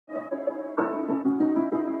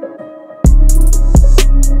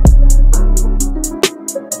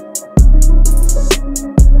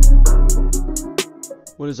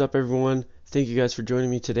What is up, everyone? Thank you guys for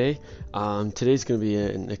joining me today. Today's going to be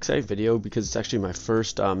an exciting video because it's actually my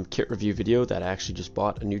first kit review video that I actually just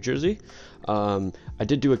bought a new jersey. I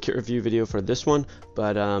did do a kit review video for this one,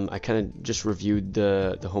 but I kind of just reviewed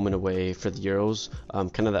the home and away for the Euros,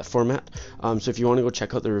 kind of that format. So if you want to go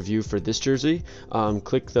check out the review for this jersey,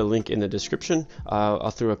 click the link in the description.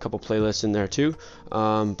 I'll throw a couple playlists in there too.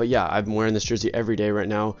 But yeah, I'm wearing this jersey every day right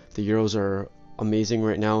now. The Euros are amazing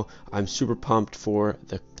right now. I'm super pumped for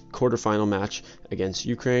the quarterfinal match against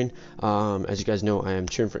Ukraine. As you guys know, I am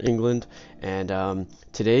cheering for England, and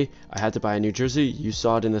today I had to buy a new jersey. You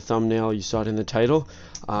saw it in the thumbnail, you saw it in the title.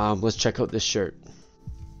 Let's check out this shirt.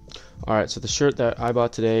 Alright, so the shirt that I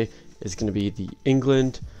bought today is going to be the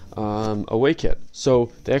England away kit.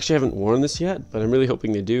 So they actually haven't worn this yet, but I'm really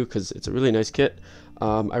hoping they do because it's a really nice kit.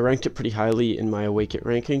 I ranked it pretty highly in my away kit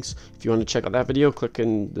rankings. If you want to check out that video, click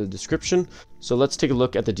in the description. So let's take a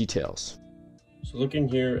look at the details. So looking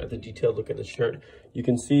here at the detailed look at the shirt, you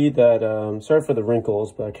can see that, sorry for the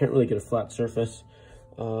wrinkles, but I can't really get a flat surface.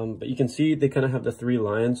 But you can see they kind of have the three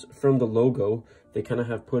lines from the logo. They kind of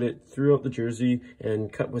have put it throughout the jersey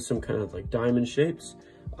and cut with some kind of like diamond shapes.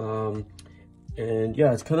 And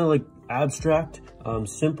yeah, it's kind of like abstract,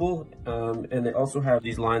 simple, and they also have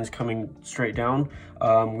these lines coming straight down,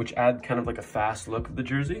 which add kind of like a fast look of the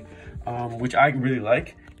jersey, which I really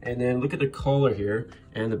like. And then look at the collar here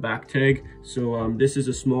and the back tag. So this is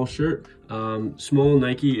a small shirt. Small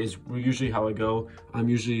Nike is usually how I go. I'm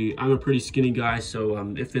a pretty skinny guy, so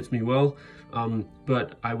it fits me well.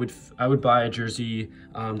 But I would buy a jersey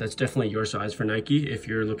that's definitely your size for Nike if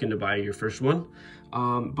you're looking to buy your first one.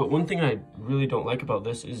 But one thing I really don't like about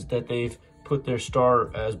this is that they've put their star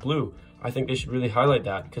as blue. I think they should really highlight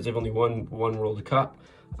that because they've only won one World Cup.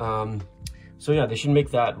 So yeah, they should make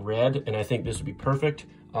that red, and I think this would be perfect.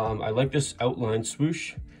 I like this outline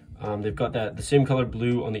swoosh. They've got the same color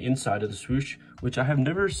blue on the inside of the swoosh, which I have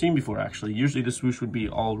never seen before actually. Usually the swoosh would be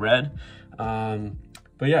all red.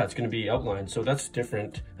 But yeah, it's gonna be outlined, so that's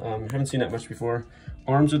different. Haven't seen that much before.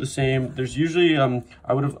 Arms are the same. There's usually,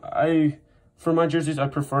 for my jerseys, I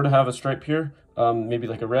prefer to have a stripe here, maybe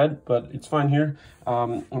like a red, but it's fine here.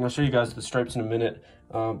 And I'll show you guys the stripes in a minute.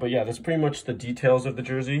 But yeah, that's pretty much the details of the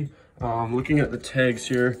jersey. Looking at the tags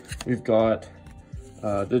here, we've got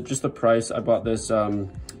just the price. I bought this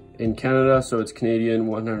in Canada, so it's Canadian,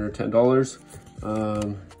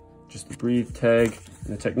 $110. Just the breathe tag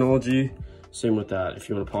and the technology. Same with that. If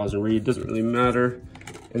you want to pause and read, doesn't really matter.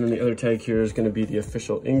 And then the other tag here is going to be the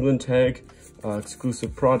official England tag,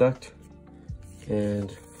 exclusive product.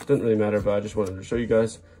 And it doesn't really matter, but I just wanted to show you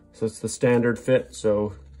guys. So it's the standard fit.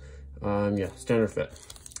 So yeah, standard fit.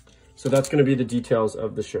 So that's going to be the details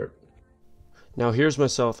of the shirt. Now here's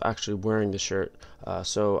myself actually wearing the shirt.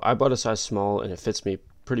 So I bought a size small and it fits me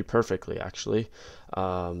pretty perfectly actually.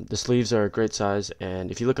 The sleeves are a great size,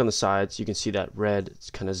 and if you look on the sides you can see that red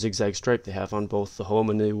kind of zigzag stripe they have on both the home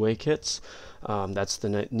and the away kits. That's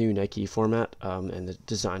the new Nike format and the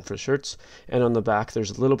design for the shirts. And on the back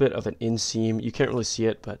there's a little bit of an inseam. You can't really see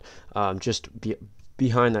it, but just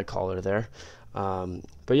behind that collar there.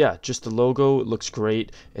 But yeah, just the logo looks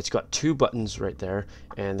great. It's got two buttons right there,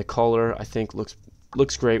 and the collar I think looks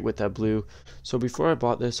great with that blue. So before I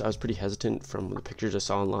bought this, I was pretty hesitant from the pictures I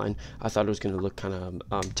saw online. I thought it was going to look kind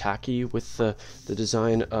of tacky with the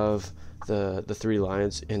design of the three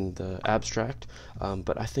lions in the abstract,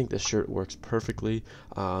 but I think this shirt works perfectly.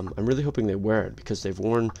 I'm really hoping they wear it because they're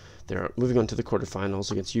moving on to the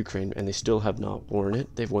quarterfinals against Ukraine, and they still have not worn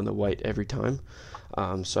it. They've worn the white every time.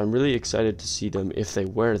 So I'm really excited to see them if they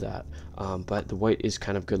wear that, but the white is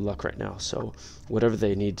kind of good luck right now, so whatever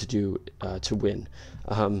they need to do to win.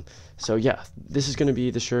 So yeah, this is going to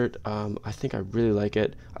be the shirt. I think I really like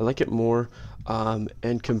it. I like it more,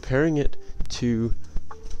 and comparing it to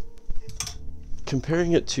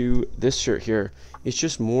this shirt here, it's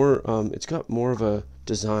just more, it's got more of a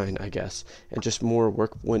design, I guess, and just more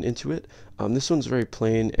work went into it. This one's very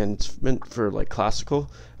plain and it's meant for like classical,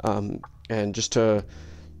 and just to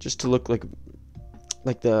look like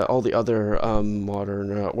all the other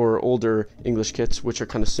modern or older English kits, which are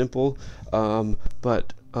kind of simple,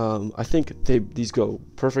 but I think these go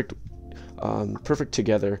perfect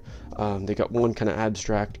together. They got one kind of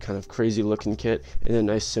abstract, kind of crazy looking kit, and a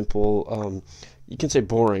nice simple, you can say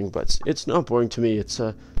boring, but it's not boring to me. It's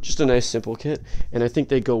just a nice simple kit, and I think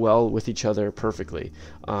they go well with each other perfectly.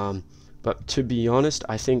 But to be honest,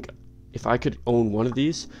 I think if I could own one of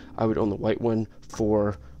these, I would own the white one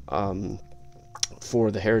for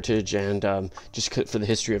the heritage and just for the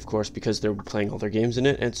history, of course, because they're playing all their games in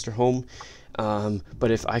it, and it's their home.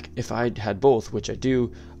 But if I had both, which I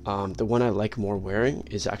do, the one I like more wearing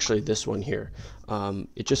is actually this one here.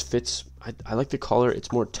 It just fits. I like the collar.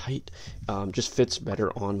 It's more tight. Just fits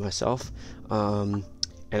better on myself.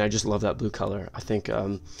 And I just love that blue color. I think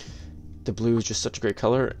the blue is just such a great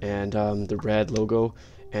color, and the red logo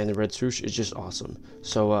and the red swoosh is just awesome.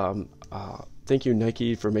 So thank you,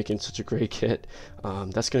 Nike, for making such a great kit.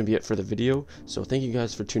 That's going to be it for the video. So thank you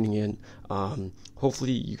guys for tuning in.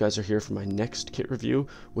 Hopefully you guys are here for my next kit review,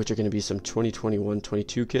 which are going to be some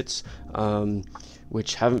 2021-22 kits,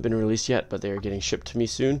 which haven't been released yet, but they are getting shipped to me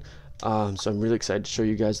soon. So I'm really excited to show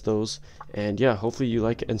you guys those. And yeah, hopefully you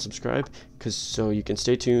like and subscribe, so you can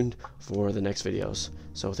stay tuned for the next videos.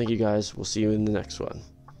 So thank you guys. We'll see you in the next one.